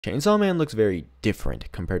Chainsaw Man looks very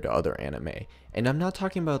different compared to other anime, and I'm not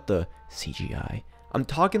talking about the CGI. I'm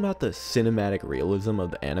talking about the cinematic realism of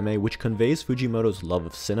the anime, which conveys Fujimoto's love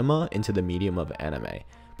of cinema into the medium of anime.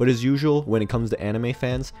 But as usual, when it comes to anime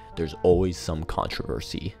fans, there's always some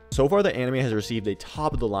controversy. So far, the anime has received a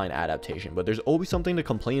top-of-the-line adaptation, but there's always something to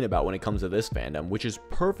complain about when it comes to this fandom, which is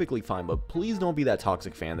perfectly fine, but please don't be that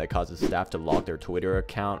toxic fan that causes staff to lock their Twitter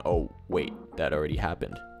account. Oh, wait, that already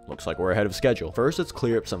happened. Looks like we're ahead of schedule. First, let's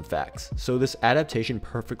clear up some facts. So this adaptation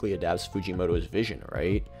perfectly adapts Fujimoto's vision,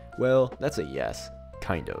 right? Well, that's a yes.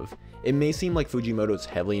 Kind of. It may seem like Fujimoto is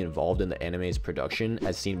heavily involved in the anime's production,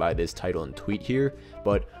 as seen by this title and tweet here,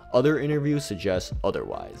 but other interviews suggest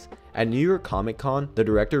otherwise. At New York Comic Con, the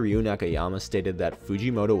director Ryu Nakayama stated that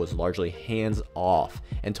Fujimoto was largely hands-off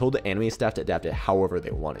and told the anime staff to adapt it however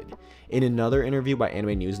they wanted. In another interview by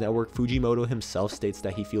Anime News Network, Fujimoto himself states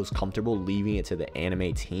that he feels comfortable leaving it to the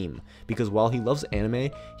anime team, because while he loves anime,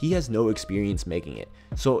 he has no experience making it.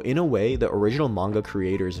 So in a way, the original manga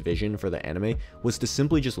creator's vision for the anime was to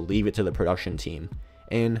simply just leave it to the production team.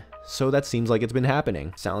 And so that seems like it's been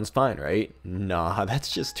happening. Sounds fine, right? Nah,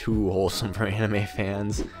 that's just too wholesome for anime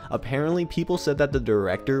fans. Apparently, people said that the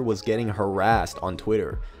director was getting harassed on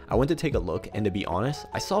Twitter. I went to take a look, and to be honest,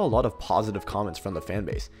 I saw a lot of positive comments from the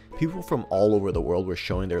fanbase. People from all over the world were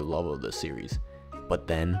showing their love of the series. But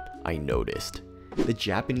then, I noticed. The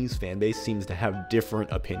Japanese fanbase seems to have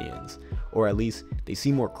different opinions, or at least they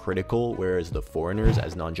seem more critical, whereas the foreigners,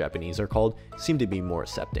 as non-Japanese are called, seem to be more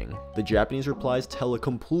accepting. The Japanese replies tell a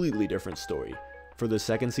completely different story. For the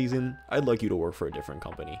second season, I'd like you to work for a different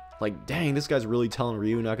company. Like, dang, this guy's really telling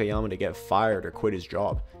Ryu Nakayama to get fired or quit his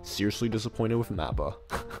job. Seriously disappointed with Mappa.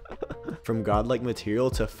 From godlike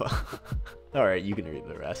material to Alright, you can read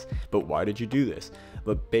the rest. But why did you do this?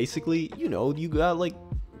 But basically, you know, you got like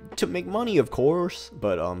to make money, of course,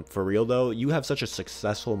 but for real though, you have such a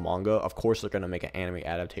successful manga, of course they're gonna make an anime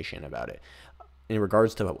adaptation about it. In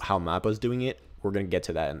regards to how Mappa's doing it, we're gonna get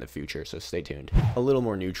to that in the future, so stay tuned. A little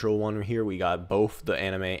more neutral one here, we got both the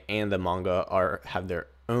anime and the manga have their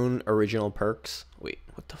own original perks. Wait,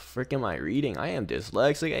 what the frick am I reading? I am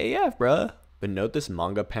dyslexic AF, bruh. But note this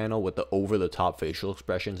manga panel with the over-the-top facial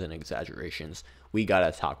expressions and exaggerations. We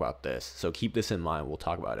gotta talk about this, so keep this in mind, we'll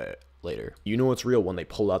talk about it later. You know it's real when they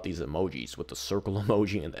pull out these emojis with the circle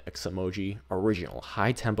emoji and the X emoji. Original,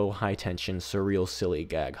 high tempo, high tension, surreal, silly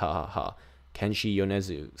gag, ha ha ha. Kenshi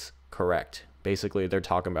Yonezu's correct. Basically, they're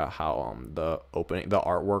talking about how the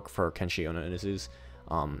artwork for Kenshi Yonezu's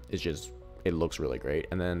is just, it looks really great.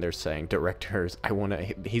 And then they're saying directors,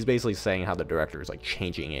 he's basically saying how the director is like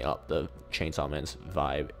changing it up, the Chainsaw Man's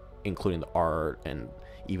vibe, including the art and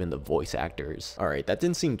even the voice actors. Alright, that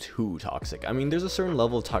didn't seem too toxic. I mean, there's a certain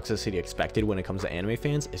level of toxicity expected when it comes to anime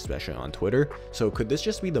fans, especially on Twitter. So could this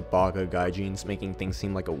just be the Baga gaijins making things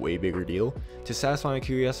seem like a way bigger deal? To satisfy my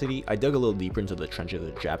curiosity, I dug a little deeper into the trenches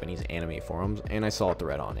of the Japanese anime forums, and I saw a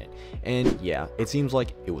thread on it. And yeah, it seems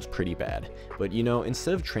like it was pretty bad. But you know,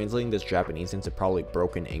 instead of translating this Japanese into probably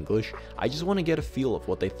broken English, I just want to get a feel of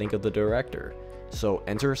what they think of the director. So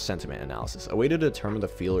enter sentiment analysis, a way to determine the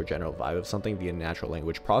feel or general vibe of something via natural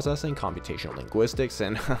language processing, computational linguistics,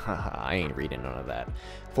 and I ain't reading none of that.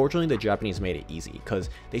 Fortunately, the Japanese made it easy, because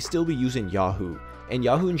they still be using Yahoo, and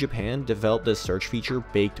Yahoo in Japan developed this search feature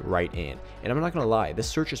baked right in. And I'm not gonna lie, this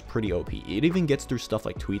search is pretty OP. It even gets through stuff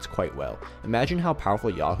like tweets quite well. Imagine how powerful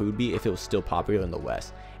Yahoo would be if it was still popular in the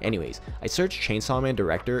West. Anyways, I searched Chainsaw Man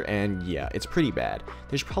director, and yeah, it's pretty bad.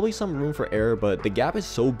 There's probably some room for error, but the gap is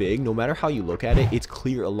so big, no matter how you look at it, it's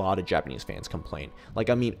clear a lot of Japanese fans complain. Like,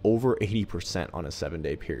 I mean, over 80% on a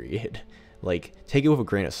 7-day period. Like, take it with a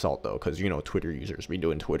grain of salt though, because you know Twitter users be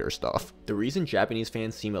doing Twitter stuff. The reason Japanese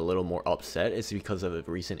fans seem a little more upset is because of a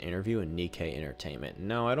recent interview in Nikkei Entertainment.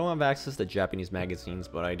 Now, I don't have access to Japanese magazines,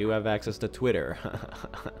 but I do have access to Twitter.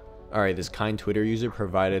 Alright, this kind Twitter user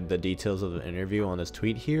provided the details of the interview on this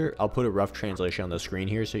tweet here. I'll put a rough translation on the screen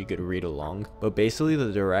here so you could read along. But basically, the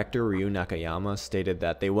director Ryu Nakayama stated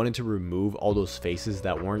that they wanted to remove all those faces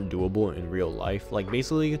that weren't doable in real life. Like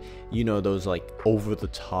basically, you know, those like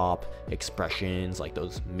over-the-top expressions, like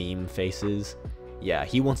those meme faces. Yeah,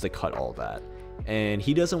 he wants to cut all that. And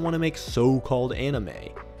he doesn't want to make so-called anime.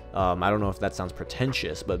 I don't know if that sounds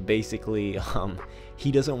pretentious, but basically, he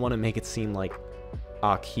doesn't want to make it seem like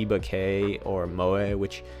Akiba K or Moe,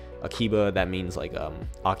 which Akiba, that means like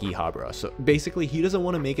Akihabara. So basically he doesn't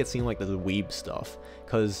want to make it seem like the weeb stuff,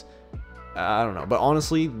 because I don't know, but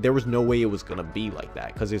honestly, there was no way it was gonna be like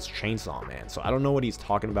that because it's Chainsaw Man. So I don't know what he's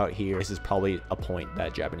talking about here. This is probably a point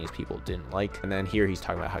that Japanese people didn't like. And then here he's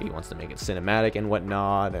talking about how he wants to make it cinematic and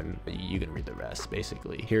whatnot, and you can read the rest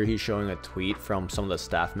basically. Here he's showing a tweet from some of the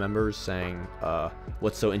staff members saying,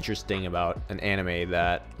 what's so interesting about an anime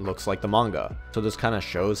that looks like the manga? So this kind of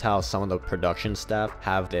shows how some of the production staff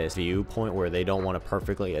have this viewpoint where they don't want to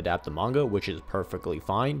perfectly adapt the manga, which is perfectly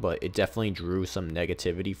fine, but it definitely drew some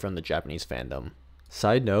negativity from the Japanese fandom.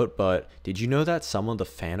 Side note, but did you know that some of the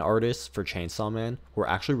fan artists for Chainsaw Man were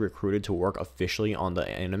actually recruited to work officially on the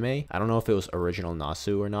anime? I don't know if it was original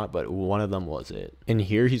Nasu or not, but one of them was it. And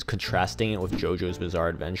here he's contrasting it with JoJo's Bizarre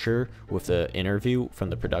Adventure with the interview from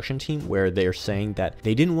the production team where they're saying that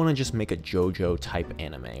they didn't want to just make a JoJo type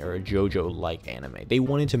anime or a JoJo like anime. They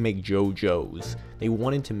wanted to make JoJo's. They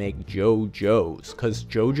wanted to make JoJo's because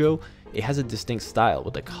JoJo, it has a distinct style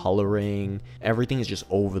with the coloring, everything is just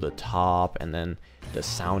over the top, and then the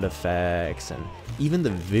sound effects and even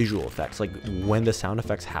the visual effects. Like when the sound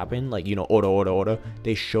effects happen, like, you know, ora ora ora,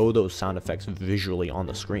 they show those sound effects visually on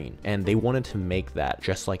the screen, and they wanted to make that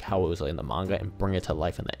just like how it was in the manga and bring it to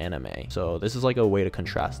life in the anime. So this is like a way to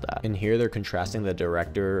contrast that. And here they're contrasting the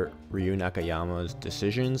director Ryu Nakayama's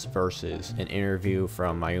decisions versus an interview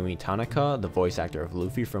from Mayumi Tanaka, the voice actor of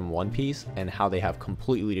Luffy from One Piece, and how they have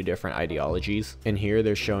completely different ideologies. And here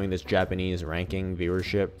they're showing this Japanese ranking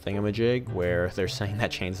viewership thingamajig where they're saying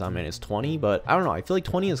that Chainsaw Man is 20, but I don't know, I feel like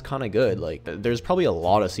 20 is kind of good. Like there's probably a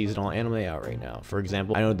lot of seasonal anime out right now. For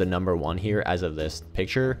example, I know the number 1 here as of this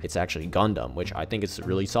picture, it's actually Gundam, which I think is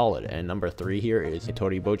really solid, and number 3 here is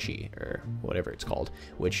Hitoribochi, or whatever it's called,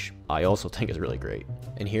 which I also think is really great.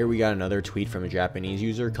 And here we got another tweet from a Japanese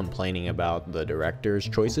user complaining about the director's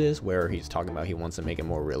choices, where he's talking about he wants to make it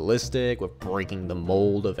more realistic with breaking the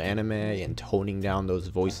mold of anime and toning down those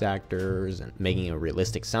voice actors and making a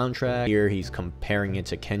realistic soundtrack. Here he's comparing it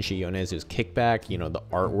to Kenshi Yonezu's Kickback, you know, the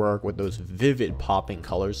artwork with those vivid popping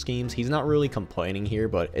color schemes. He's not really complaining here,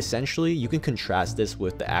 but essentially you can contrast this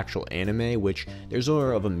with the actual anime, which there's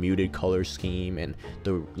more of a muted color scheme and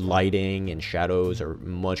the lighting and shadows are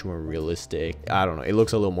much more realistic. I don't know, it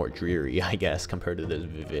looks a little more dreary, I guess, compared to this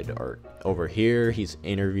vivid art. Over here, he's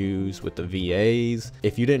interviews with the VAs.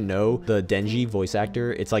 If you didn't know, the Denji voice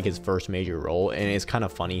actor, it's like his first major role, and it's kind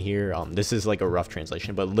of funny here. This is like a rough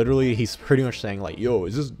translation, but literally he's pretty much saying like, yo,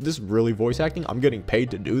 is this really voice acting? I'm getting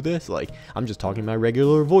paid to do this? Like, I'm just talking my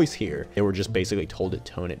regular voice here. They were just basically told to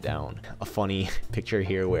tone it down. A funny picture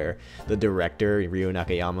here where the director, Ryu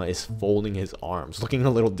Nakayama, is folding his arms, looking a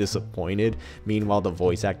little disappointed. Meanwhile, the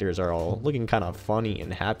voice actors are all looking kind of funny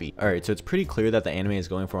and happy. Alright, so it's pretty clear that the anime is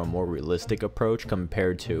going for a more realistic approach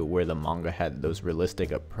compared to where the manga had those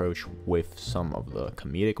realistic approach with some of the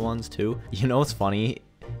comedic ones too. You know what's funny?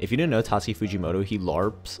 If you didn't know, Tatsuki Fujimoto, he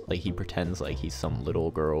LARPs, like he pretends like he's some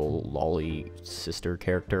little girl lolly sister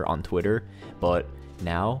character on Twitter, but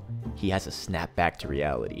now he has to snap back to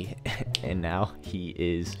reality and now he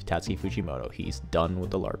is Tatsuki Fujimoto. He's done with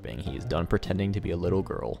the LARPing. He is done pretending to be a little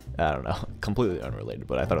girl. I don't know, completely unrelated,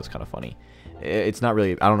 but I thought it was kind of funny. It's not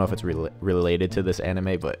really, I don't know if it's related to this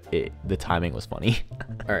anime, but the timing was funny.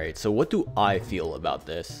 Alright, so what do I feel about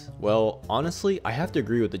this? Well, honestly, I have to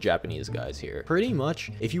agree with the Japanese guys here. Pretty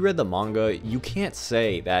much, if you read the manga, you can't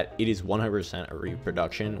say that it is 100% a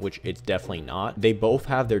reproduction, which it's definitely not. They both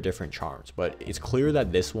have their different charms, but it's clear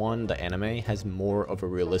that this one, the anime, has more of a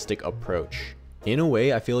realistic approach. In a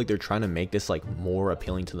way, I feel like they're trying to make this like more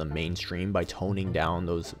appealing to the mainstream by toning down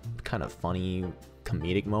those kind of funny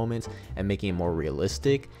comedic moments and making it more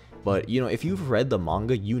realistic. But you know, if you've read the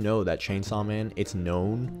manga, you know that Chainsaw Man, it's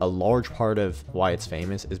known, a large part of why it's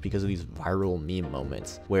famous is because of these viral meme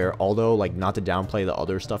moments where, although like not to downplay the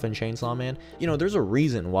other stuff in Chainsaw Man, you know, there's a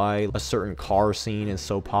reason why a certain car scene is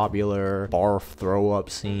so popular, barf throw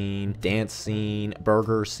up scene, dance scene,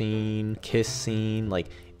 burger scene, kiss scene. Like,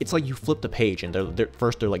 it's like you flip the page and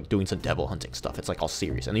they're like doing some devil hunting stuff. It's like all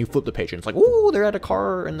serious, and then you flip the page and it's like, ooh, they're at a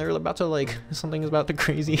car and they're about to like, something is about to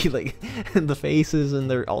crazy, like the faces and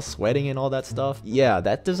they're all sweating and all that stuff. Yeah,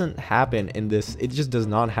 that doesn't happen in this. It just does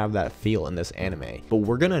not have that feel in this anime. But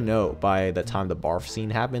we're gonna know by the time the barf scene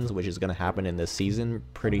happens, which is gonna happen in this season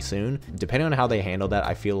pretty soon. Depending on how they handle that,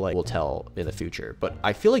 I feel like we'll tell in the future. But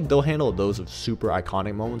I feel like they'll handle those super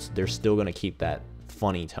iconic moments. They're still gonna keep that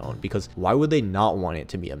funny tone, because why would they not want it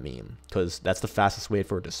to be a meme? Because that's the fastest way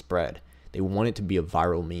for it to spread. They want it to be a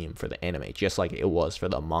viral meme for the anime, just like it was for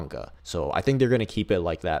the manga. So I think they're going to keep it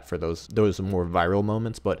like that for those more viral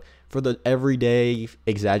moments, but for the everyday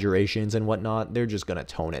exaggerations and whatnot, they're just going to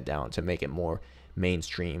tone it down to make it more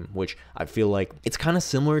mainstream, which I feel like it's kind of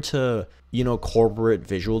similar to, you know, corporate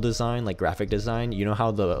visual design, like graphic design. You know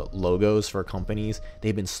how the logos for companies,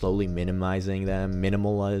 they've been slowly minimizing them,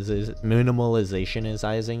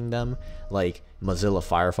 minimalizationizing them, like Mozilla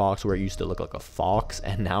Firefox, where it used to look like a fox,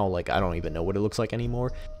 and now like I don't even know what it looks like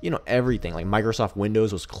anymore. You know, everything like Microsoft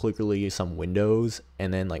Windows was clearly some windows,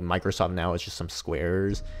 and then like Microsoft now is just some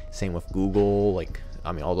squares. Same with Google, like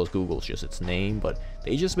I mean all those Google's just its name, but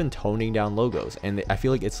they just been toning down logos, and I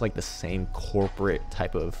feel like it's like the same corporate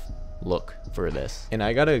type of look for this. And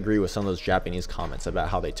I gotta agree with some of those Japanese comments about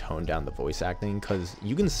how they toned down the voice acting, because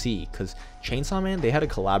you can see, because Chainsaw Man, they had a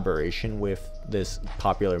collaboration with this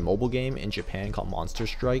popular mobile game in Japan called Monster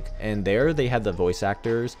Strike, and there they had the voice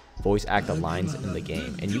actors voice act the lines in the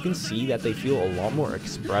game, and you can see that they feel a lot more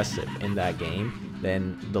expressive in that game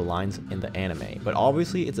than the lines in the anime. But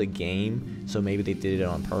obviously it's a game, so maybe they did it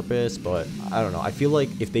on purpose, but I don't know. I feel like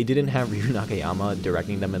if they didn't have Ryu Nakayama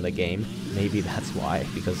directing them in the game, maybe that's why,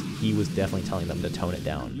 because he was definitely telling them to tone it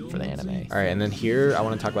down for the anime. Alright, and then here I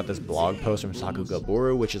want to talk about this blog post from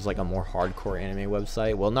Sakugaburu, which is like a more hardcore anime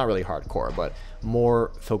website. Well, not really hardcore, but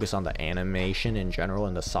more focused on the animation in general,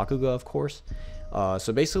 and the Sakuga, of course.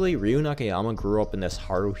 So basically, Ryu Nakayama grew up in this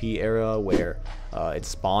Haruhi era where it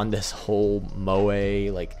spawned this whole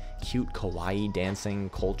moe, like cute kawaii dancing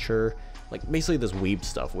culture, like basically this weeb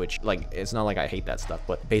stuff, which like it's not like I hate that stuff,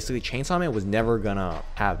 but basically Chainsaw Man was never gonna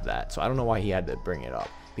have that, so I don't know why he had to bring it up,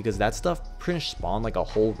 because that stuff pretty much spawned like a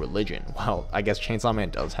whole religion. Well, I guess Chainsaw Man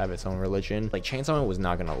does have its own religion. Like Chainsaw Man was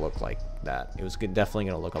not gonna look like that. It was definitely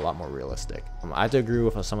gonna look a lot more realistic. I have to agree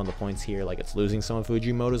with some of the points here, like it's losing some of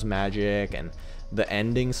Fujimoto's magic, and the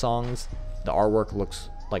ending songs, the artwork looks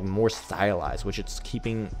like more stylized, which it's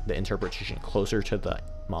keeping the interpretation closer to the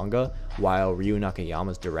manga, while Ryu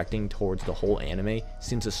Nakayama's directing towards the whole anime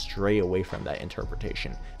seems to stray away from that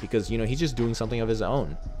interpretation, because, you know, he's just doing something of his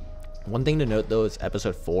own. One thing to note though is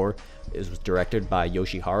episode 4 was directed by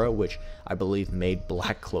Yoshihara, which I believe made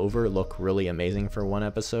Black Clover look really amazing for one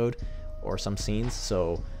episode or some scenes,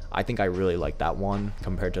 so I think I really like that one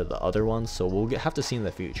compared to the other ones, so we'll have to see in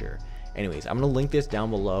the future. Anyways, I'm going to link this down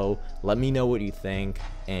below. Let me know what you think,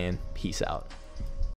 and peace out.